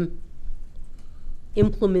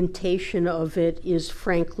 Implementation of it is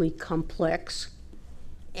frankly complex,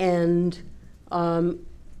 and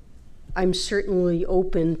I'm certainly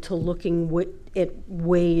open to looking at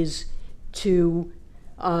ways to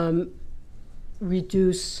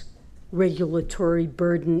reduce regulatory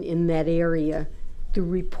burden in that area. The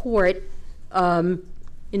report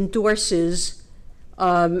endorses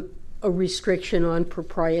a restriction on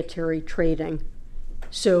proprietary trading.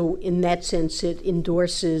 So in that sense, it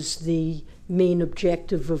endorses the main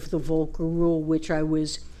objective of the Volcker rule, which I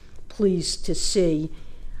was pleased to see.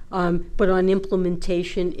 But on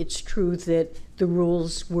implementation, it's true that the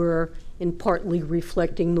rules were, in partly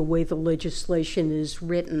reflecting the way the legislation is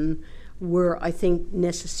written, were, I think,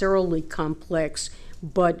 necessarily complex.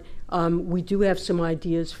 But we do have some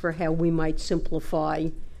ideas for how we might simplify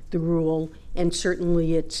the rule, and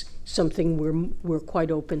certainly it's something we're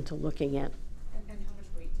quite open to looking at. And how much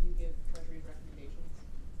weight do you give Treasury recommendations?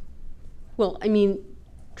 Well, I mean,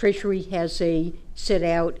 Treasury has set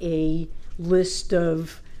out a list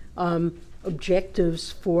of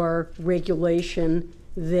objectives for regulation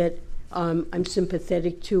that I'm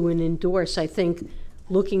sympathetic to and endorse. I think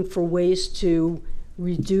looking for ways to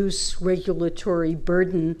reduce regulatory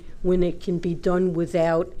burden when it can be done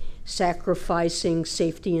without sacrificing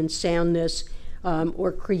safety and soundness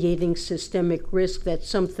or creating systemic risk, that's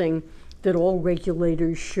something that all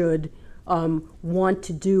regulators should want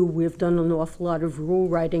to do. We've done an awful lot of rule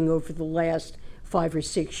writing over the last 5 or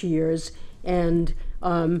 6 years, and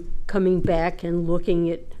coming back and looking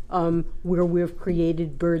at where we've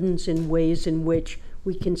created burdens in ways in which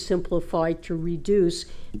we can simplify to reduce,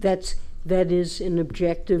 that is an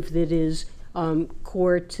objective that is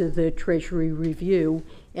core to the Treasury review,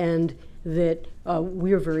 and that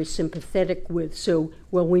we're very sympathetic with. So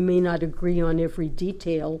while we may not agree on every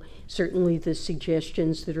detail, certainly the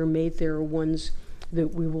suggestions that are made there are ones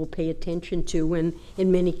that we will pay attention to, and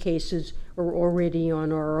in many cases are already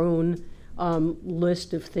on our own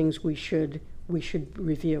list of things we should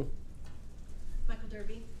review. Michael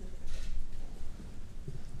Derby.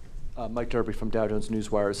 Mike Derby from Dow Jones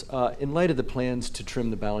Newswires. In light of the plans to trim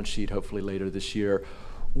the balance sheet hopefully later this year,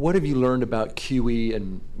 what have you learned about QE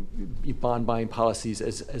and bond buying policies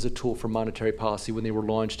as a tool for monetary policy? When they were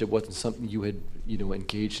launched, it wasn't something you had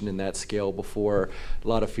engaged in that scale before. A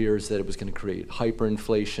lot of fears that it was going to create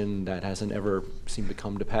hyperinflation. That hasn't ever seemed to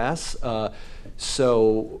come to pass.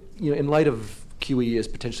 So in light of QE as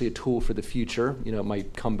potentially a tool for the future, it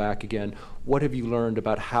might come back again. What have you learned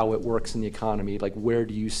about how it works in the economy? Like, where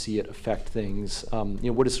do you see it affect things?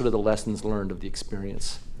 What is sort of the lessons learned of the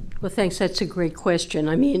experience? Well, thanks. That's a great question.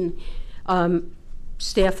 I mean,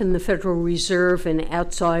 staff in the Federal Reserve and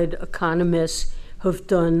outside economists have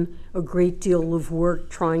done a great deal of work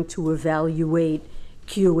trying to evaluate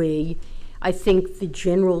QE. I think the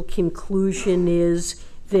general conclusion is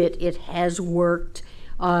that it has worked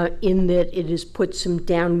in that it has put some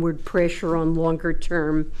downward pressure on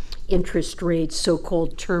longer-term interest rates,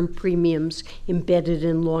 so-called term premiums embedded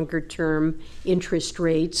in longer-term interest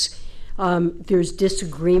rates. There's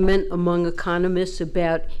disagreement among economists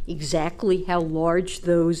about exactly how large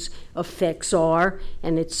those effects are,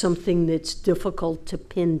 and it's something that's difficult to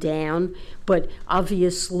pin down. But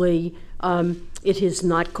obviously, it has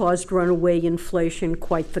not caused runaway inflation,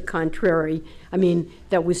 quite the contrary. I mean,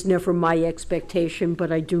 that was never my expectation,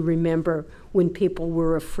 but I do remember when people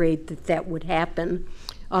were afraid that that would happen.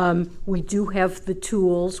 We do have the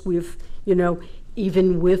tools. We've,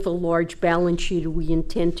 even with a large balance sheet, we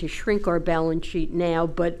intend to shrink our balance sheet now,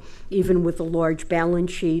 but even with a large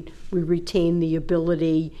balance sheet, we retain the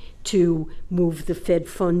ability to move the Fed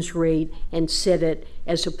funds rate and set it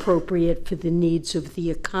as appropriate for the needs of the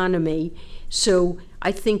economy. So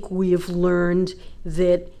I think we have learned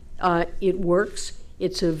that it works.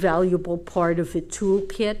 It's a valuable part of the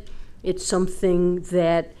toolkit. It's something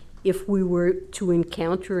that if we were to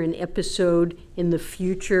encounter an episode in the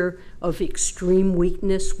future of extreme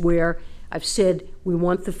weakness where I've said we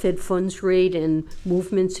want the Fed funds rate and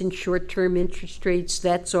movements in short-term interest rates,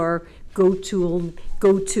 that's our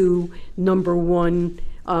go-to number one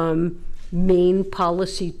main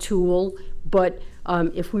policy tool. But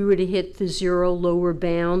if we were to hit the zero lower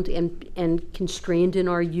bound and constrained in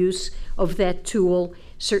our use of that tool,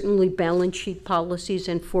 certainly balance sheet policies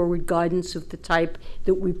and forward guidance of the type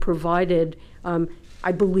that we provided,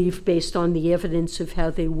 I believe, based on the evidence of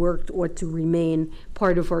how they worked, ought to remain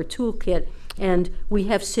part of our toolkit. And we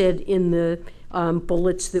have said in the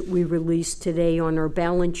bullets that we released today on our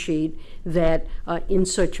balance sheet, that in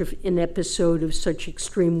such an episode of such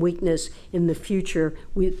extreme weakness in the future,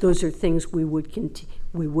 those are things we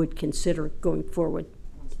would consider going forward.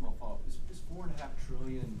 One small follow-up. Is $4.5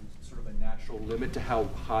 trillion sort of a natural limit to how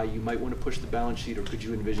high you might want to push the balance sheet, or could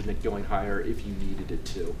you envision it going higher if you needed it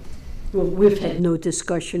to? Well, we've had no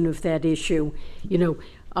discussion of that issue,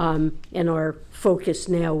 and our focus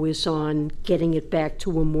now is on getting it back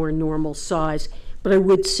to a more normal size. But I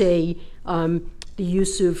would say the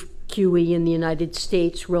use of QE in the United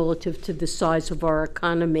States relative to the size of our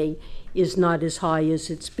economy is not as high as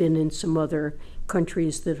it's been in some other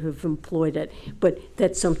countries that have employed it. But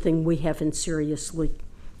that's something we haven't seriously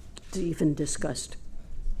even discussed.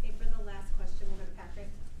 Okay, for the last question, we'll go to Patrick.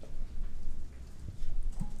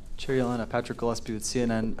 Chair Yellen, Patrick Gillespie with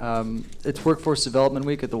CNN. It's Workforce Development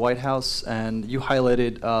Week at the White House, and you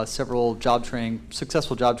highlighted several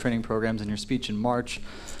successful job training programs in your speech in March.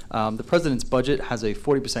 The president's budget has a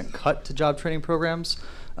 40% cut to job training programs.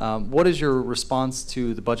 What is your response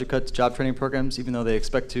to the budget cut to job training programs, even though they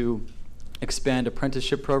expect to expand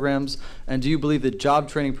apprenticeship programs? And do you believe that job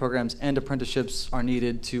training programs and apprenticeships are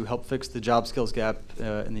needed to help fix the job skills gap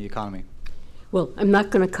in the economy? Well, I'm not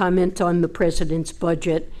going to comment on the president's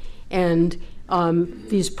budget, and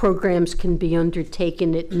these programs can be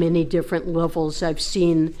undertaken at many different levels. I've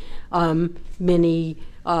seen many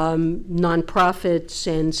nonprofits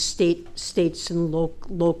and states and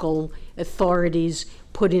local authorities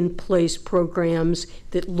put in place programs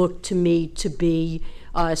that look to me to be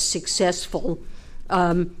successful.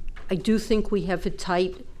 I do think we have a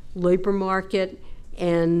tight labor market,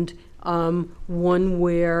 and one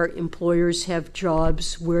where employers have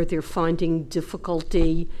jobs where they're finding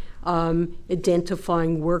difficulty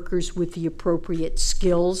identifying workers with the appropriate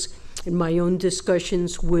skills. In my own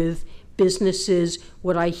discussions with businesses,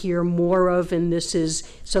 what I hear more of, and this is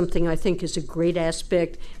something I think is a great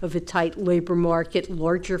aspect of a tight labor market,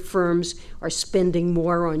 larger firms are spending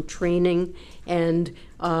more on training and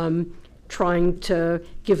trying to,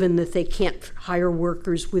 given that they can't hire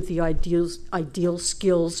workers with the ideal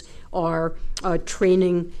skills, are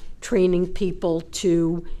training people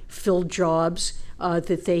to fill jobs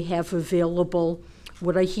that they have available.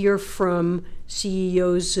 What I hear from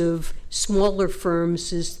CEOs of smaller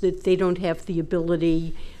firms is that they don't have the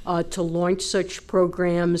ability to launch such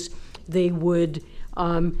programs. They would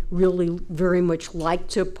really very much like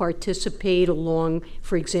to participate along,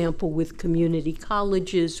 for example, with community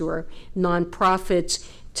colleges or nonprofits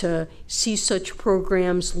to see such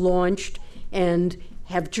programs launched and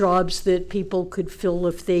have jobs that people could fill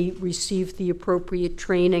if they received the appropriate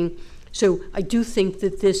training. So I do think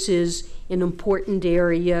that this is an important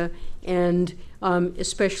area, and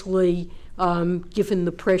especially given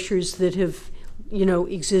the pressures that have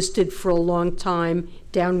existed for a long time,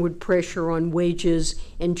 downward pressure on wages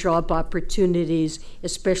and job opportunities,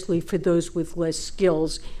 especially for those with less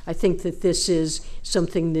skills, I think that this is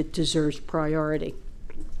something that deserves priority.